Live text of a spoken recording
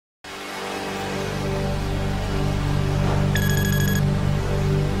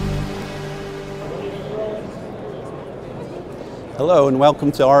Hello and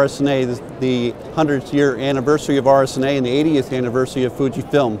welcome to RSNA, the 100th year anniversary of RSNA and the 80th anniversary of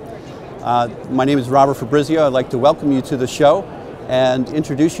Fujifilm. My name is Robert Fabrizio. I'd like to welcome you to the show and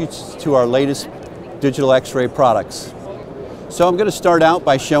introduce you to our latest digital X-ray products. So I'm going to start out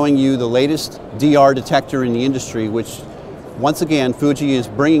by showing you the latest DR detector in the industry, which once again Fuji is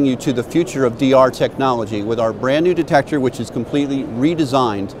bringing you to the future of DR technology with our brand new detector, which is completely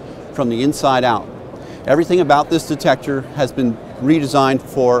redesigned from the inside out. Everything about this detector has been redesigned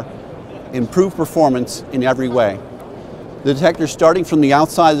for improved performance in every way. The detector, starting from the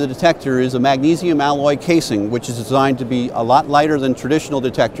outside of the detector, is a magnesium alloy casing, which is designed to be a lot lighter than traditional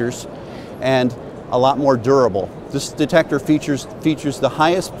detectors and a lot more durable. This detector features the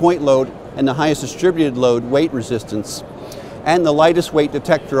highest point load and the highest distributed load weight resistance, and the lightest weight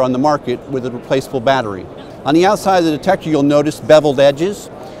detector on the market with a replaceable battery. On the outside of the detector, you'll notice beveled edges,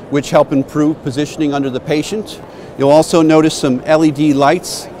 which help improve positioning under the patient. You'll also notice some LED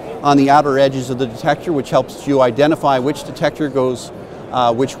lights on the outer edges of the detector, which helps you identify which detector goes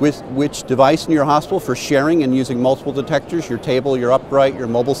which device in your hospital for sharing and using multiple detectors, your table, your upright, your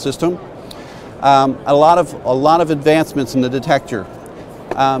mobile system. A lot of advancements in the detector.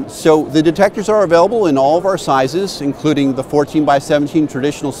 So the detectors are available in all of our sizes, including the 14x17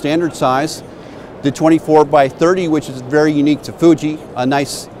 traditional standard size, the 24x30, which is very unique to Fuji, a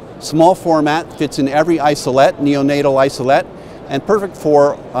nice small format, fits in every isolette, neonatal isolette, and perfect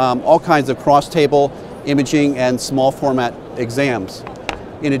for all kinds of cross-table imaging and small format exams.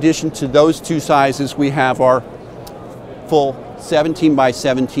 In addition to those two sizes, we have our full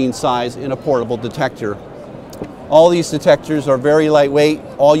 17x17 size in a portable detector. All these detectors are very lightweight,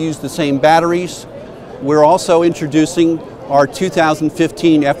 all use the same batteries. We're also introducing our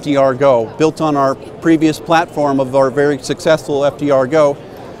 2015 FDR GO. Built on our previous platform of our very successful FDR GO,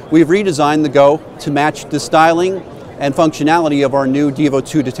 we've redesigned the GO to match the styling and functionality of our new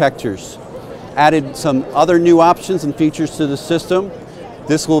D-EVO II detectors. Added some other new options and features to the system.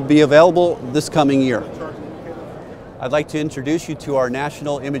 This will be available this coming year. I'd like to introduce you to our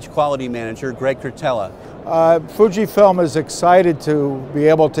National Image Quality Manager, Greg Curtella. Fujifilm is excited to be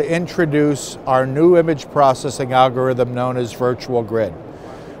able to introduce our new image processing algorithm known as Virtual Grid.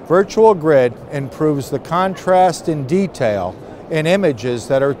 Virtual Grid improves the contrast and detail in images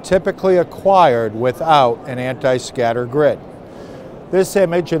that are typically acquired without an anti-scatter grid. This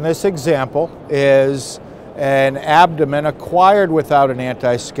image in this example is an abdomen acquired without an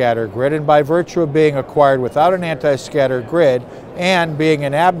anti-scatter grid, and by virtue of being acquired without an anti-scatter grid and being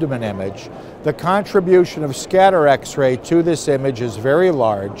an abdomen image, the contribution of scatter X-ray to this image is very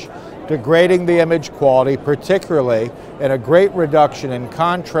large, degrading the image quality, particularly in a great reduction in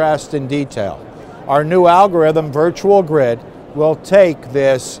contrast and detail. Our new algorithm, Virtual Grid, will take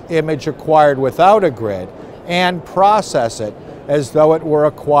this image acquired without a grid and process it as though it were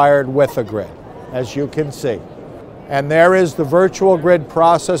acquired with a grid, as you can see. And there is the Virtual Grid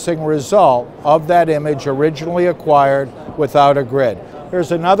processing result of that image originally acquired without a grid.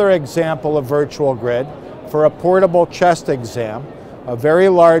 Here's another example of Virtual Grid for a portable chest exam, a very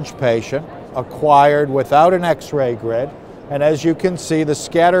large patient acquired without an X-ray grid, and as you can see, the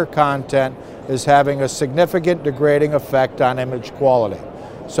scatter content is having a significant degrading effect on image quality.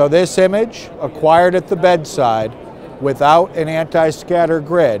 So this image, acquired at the bedside without an anti-scatter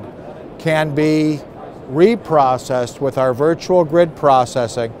grid, can be reprocessed with our Virtual Grid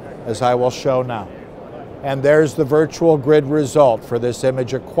processing, as I will show now. And there's the Virtual Grid result for this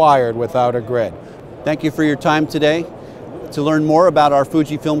image acquired without a grid. Thank you for your time today. To learn more about our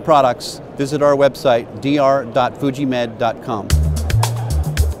Fujifilm products, visit our website, dr.fujimed.com.